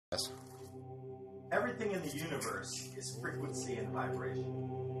Everything in the universe is frequency and vibration.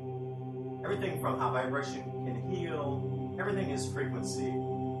 Everything from how vibration can heal, everything is frequency.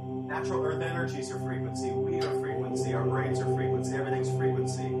 Natural earth energies are frequency, we are frequency, our brains are frequency, everything's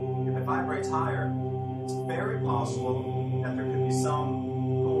frequency. If it vibrates higher, it's very possible that there could be some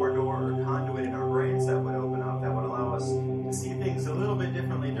corridor or conduit in our brains that would open up that would allow us to see things a little bit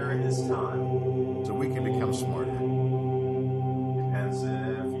differently during this time. So we can become smarter. Depends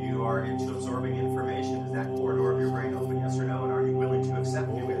if you are into absorbing information. Is that corridor of your brain open, yes or no? And are you willing to accept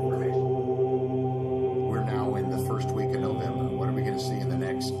new information? We're now in the first week of November. What are we going to see in the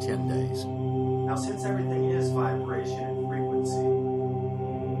next 10 days? Now, since everything is vibration and frequency,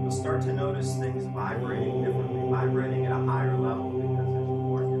 you'll start to notice things vibrating differently, vibrating at a higher level because there's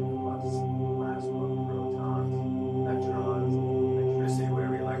more influx, plasma, protons, electrons, electricity,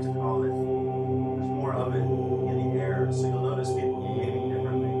 whatever you like to call it. There's more of it in the air, so you'll notice people behaving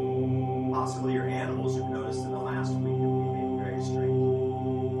differently. Possibly your animals you've noticed in the last week have behaved very strangely.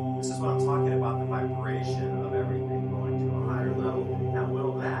 This is what I'm talking about, the vibration of everything going to a higher level. Now,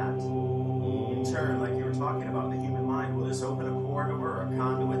 will that, in turn, like you were talking about, the human mind, will this open a corridor or a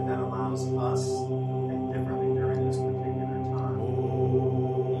conduit that allows us to think differently during this particular time?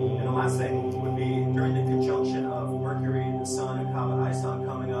 And the last thing would be during the conjunction of Mercury, the Sun, and Comet ISON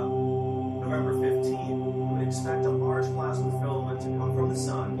coming up November 15th, we would expect a large plasma filament to come from the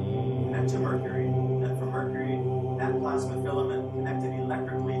Sun, connect to Mercury, and from Mercury, that plasma filament connected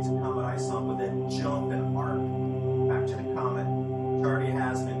electrically to Comet ISON would then jump and arc back to the comet, which already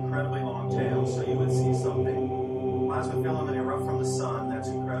has an incredibly long tail. So you would see something, plasma filament erupt from the Sun that's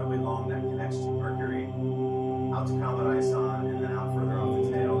incredibly long that connects to Mercury, out to Comet ISON, and then out further off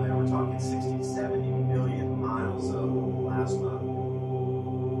the tail. There we're talking 60 to 70 million miles of plasma.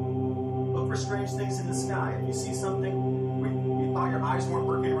 Look for strange things in the sky. If you see something, you thought your eyes weren't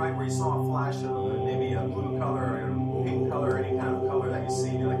working right, where you saw a flash of maybe a blue color or a pink color or any kind of color that you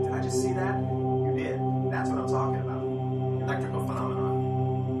see, you're like, did I just see that? You did. That's what I'm talking about. Electrical phenomenon.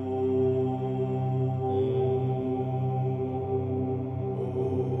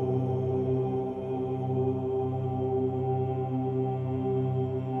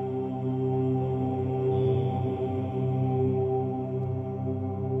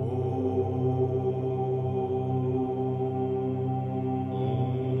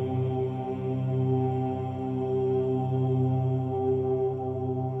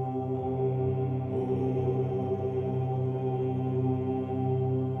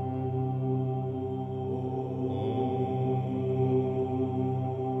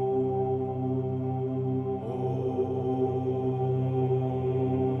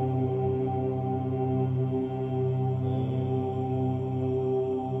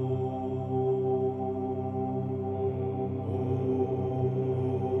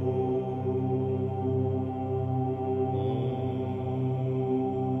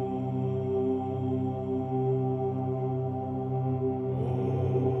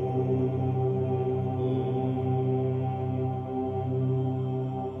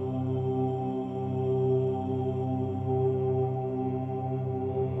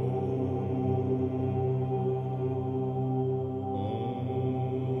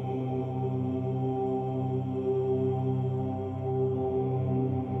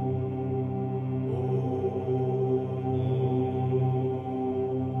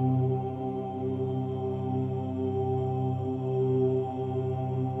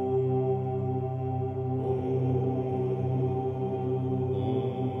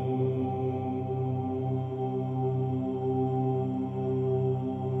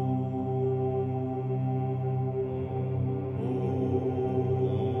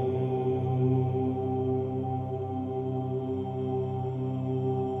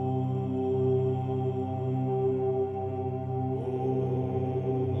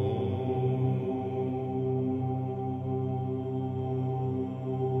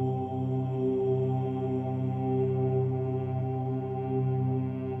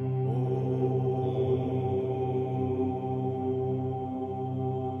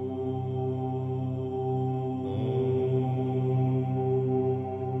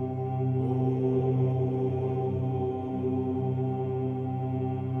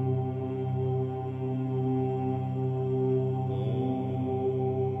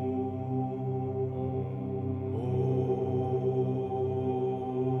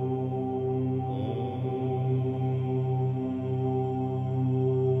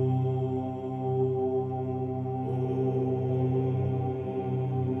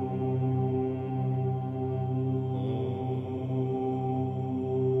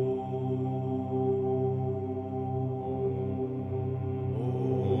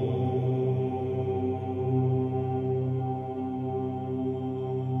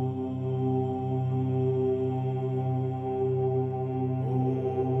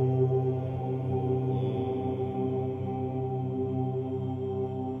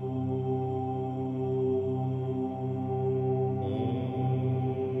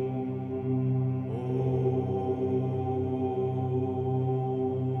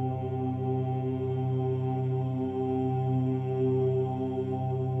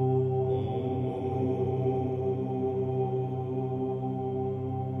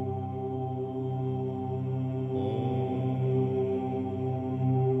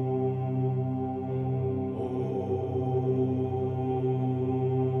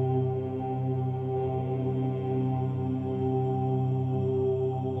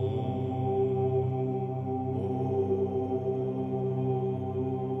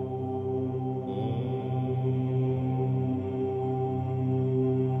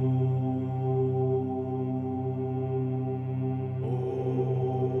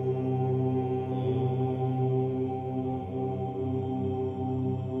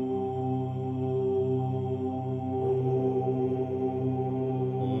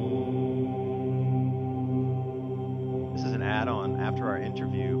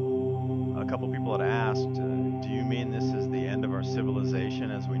 interview, a couple people had asked, do you mean this is the end of our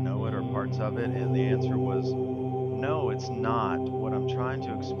civilization as we know it, or parts of it? And the answer was, no, it's not. What I'm trying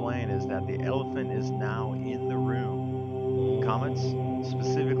to explain is that the elephant is now in the room. Comets,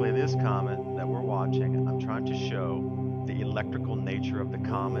 specifically this comet that we're watching, I'm trying to show the electrical nature of the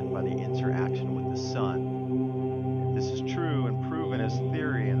comet by the interaction with the sun. If this is true and proven as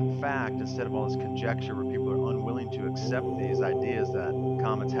theory and fact, instead of all this conjecture where people are unwilling to accept these ideas that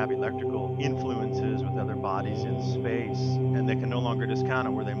comets have electrical influences with other bodies in space, and they can no longer discount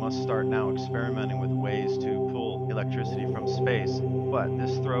it, where they must start now experimenting with ways to pull electricity from space. But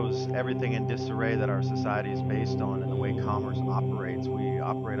this throws everything in disarray that our society is based on and the way commerce operates. We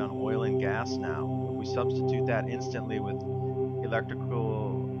operate on oil and gas now. If we substitute that instantly with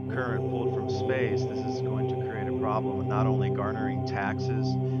electrical current pulled from space, this is going to create a problem with not only garnering taxes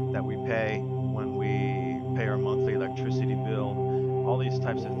that we pay when we pay our monthly electricity bill. All these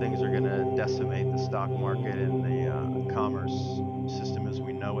types of things are going to decimate the stock market and the commerce system as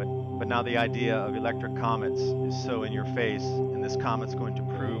we know it. But now the idea of electric comets is so in your face, and this comet's going to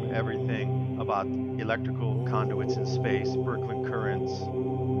prove everything about electrical conduits in space, Birkeland currents,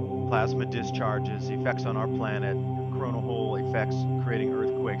 plasma discharges, effects on our planet, coronal hole effects, creating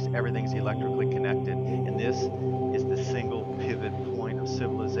earthquakes. Everything's electrically connected, and this is the single pivot point of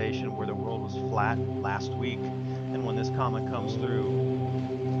civilization, where the world was flat last week, and when this comet comes through,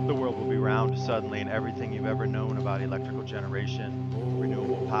 the world will be round suddenly, and everything you've ever known about electrical generation,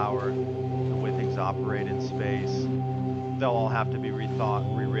 renewable power, the way things operate in space, they'll all have to be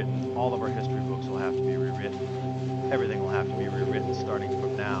rethought, rewritten. All of our history books will have to be rewritten. Everything will have to be rewritten starting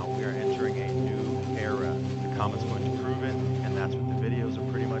from now. We are entering a new era. The comet's going to prove it, and that's what the videos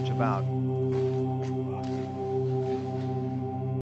are pretty much about.